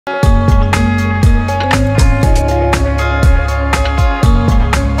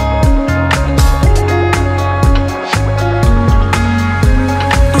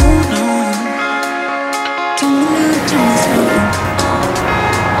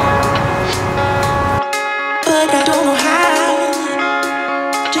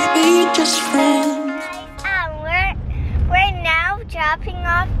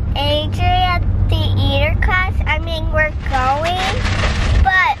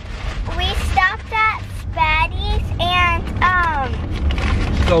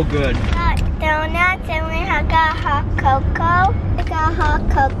so good. We got donuts and we have got hot cocoa. We got hot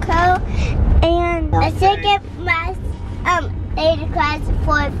cocoa. And the second last class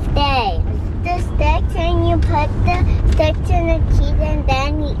 4th day. The sticks and you put the sticks in the cheese and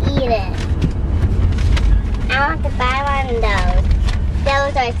then you eat it. I want to buy one of those.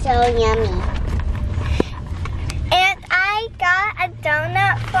 Those are so yummy. And I got a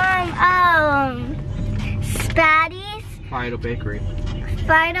donut from Spatty's. Fido Bakery.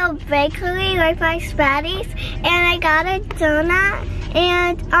 Fido Bakery, right by Spatty's. And I got a donut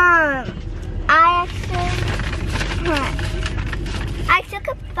and I took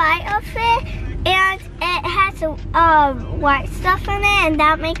a bite of it and it has white stuff in it and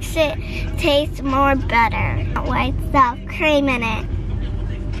that makes it taste more better. White stuff, cream in it.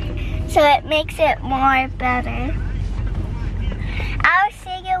 So it makes it more better. I'll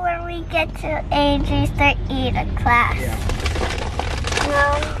see you when we get to AG's 3 class. Yeah.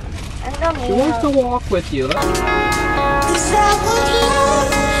 No, I'm gonna She wants to walk with you.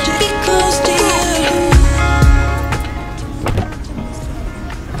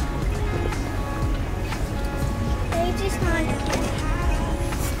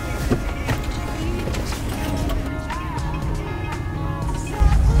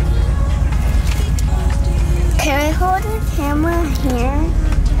 Can I hold the camera here?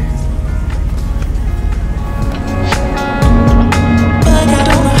 But I don't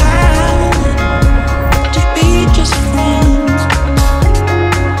know how to be just friends.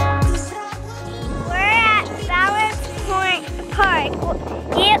 We're at Balance Point Park.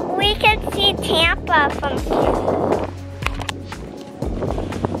 We can see Tampa from here.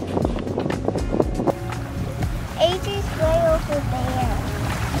 AJ's way over there.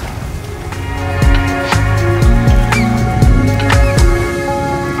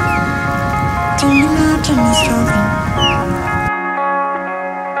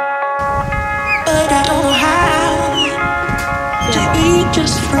 But I don't know how to be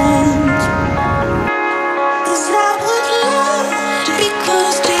just friends. 'Cause I would love to be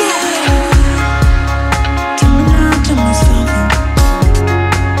close to you. Tell me now, tell me something.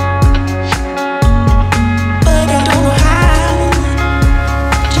 But I don't know how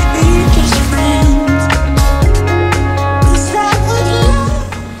to be just friends. 'Cause I would love to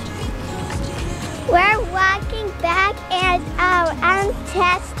be close to you. We're walking back and I'm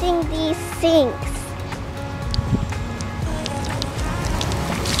testing these sinks.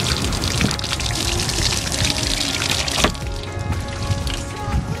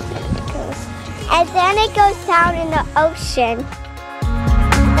 And then it goes down in the ocean.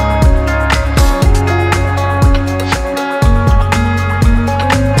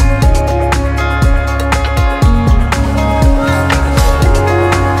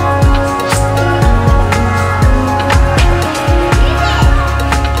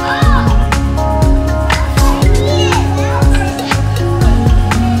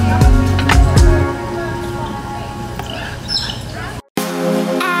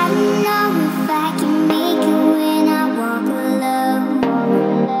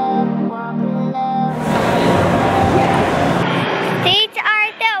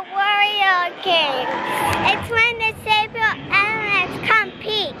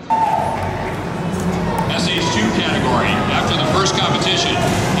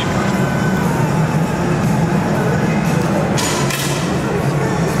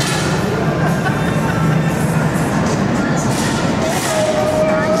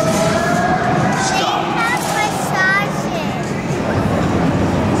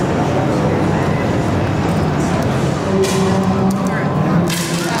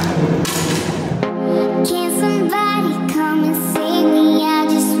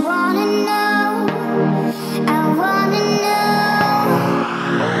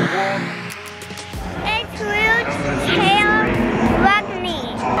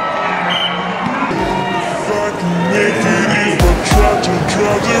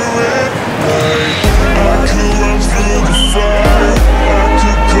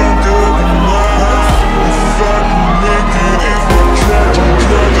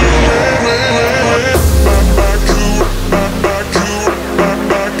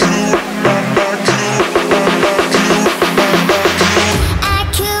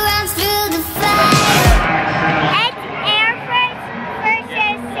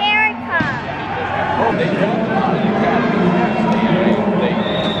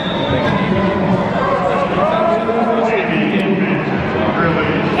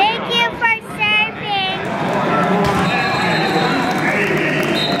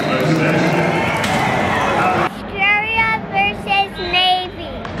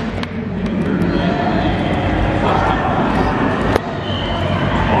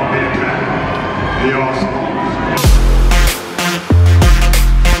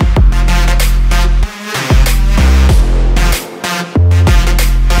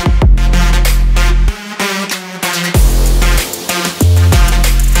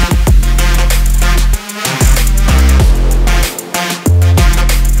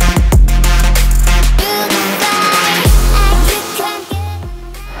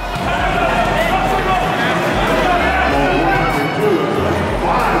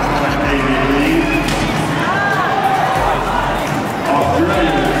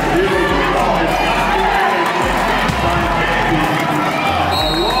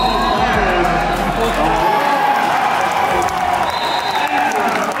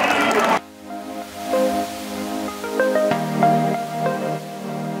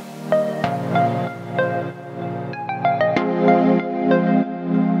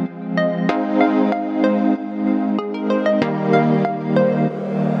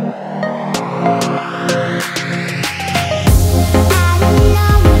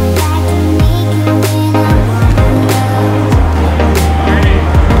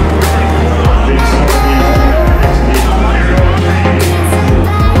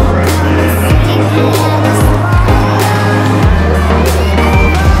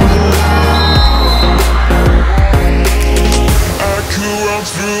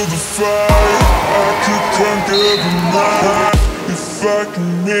 through the fire, I could conquer the night. If I can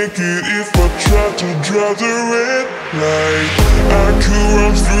make it, if I try to drive the red light, I could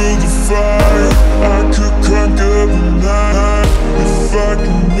run through the fire, I could conquer the night. If I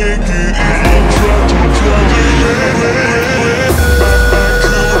can make it, if I try to drive the red light,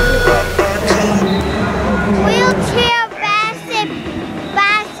 I could. Wheelchair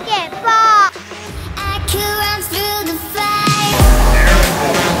basketball. I could run through the fire.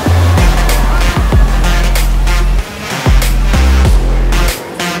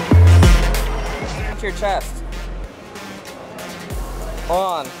 Your chest.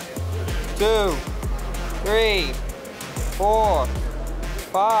 1, 2, 3, 4,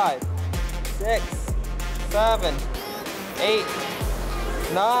 5, 6, 7, 8,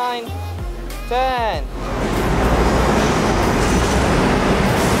 9, 10.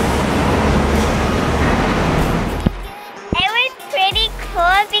 It was pretty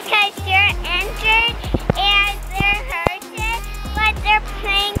cool because you're injured and they're hurted, but they're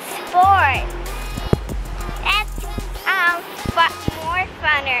playing sports. But more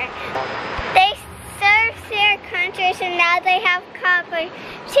funner. They serve their countries and now they have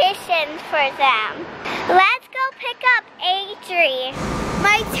competitions for them. Let's go pick up Adri.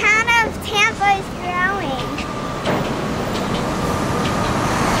 My town of Tampa is growing.